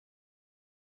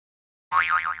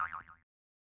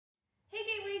Hey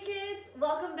Gateway Kids,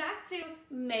 welcome back to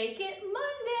Make It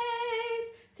Mondays.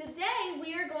 Today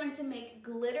we are going to make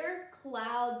glitter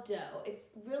cloud dough. It's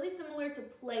really similar to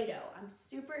Play-Doh. I'm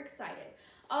super excited.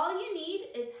 All you need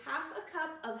is half a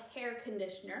cup of hair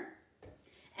conditioner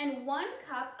and 1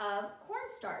 cup of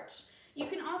cornstarch. You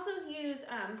can also use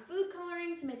food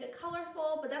coloring to make it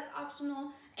colorful, but that's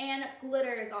optional, and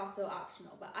glitter is also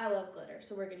optional, but I love glitter,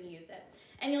 so we're gonna use it.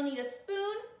 And you'll need a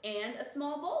spoon and a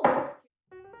small bowl.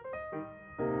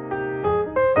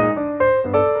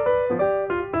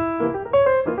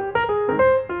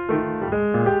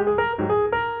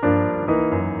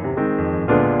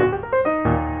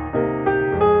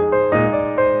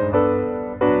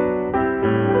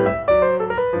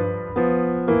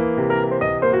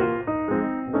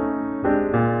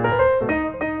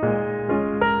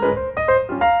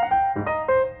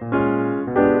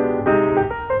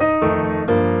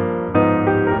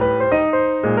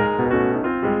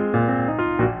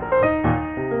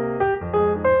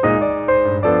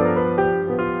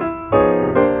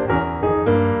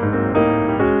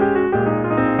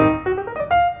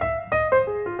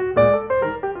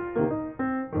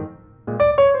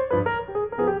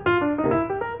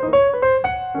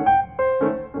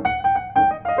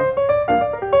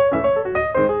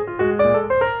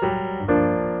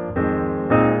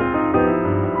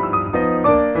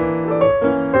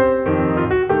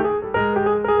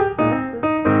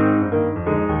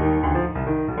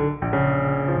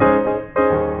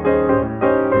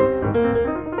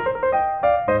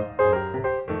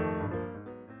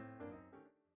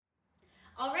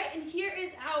 All right, and here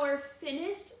is our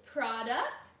finished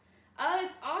product. Oh,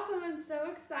 it's awesome. I'm so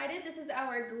excited. This is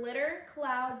our glitter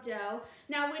cloud dough.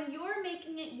 Now, when you're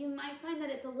making it, you might find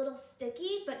that it's a little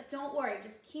sticky, but don't worry.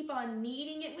 Just keep on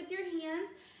kneading it with your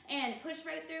hands and push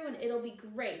right through and it'll be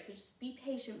great. So just be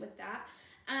patient with that.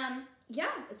 Yeah,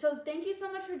 so thank you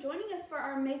so much for joining us for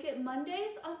our Make It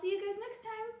Mondays. I'll see you guys next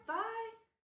time. Bye.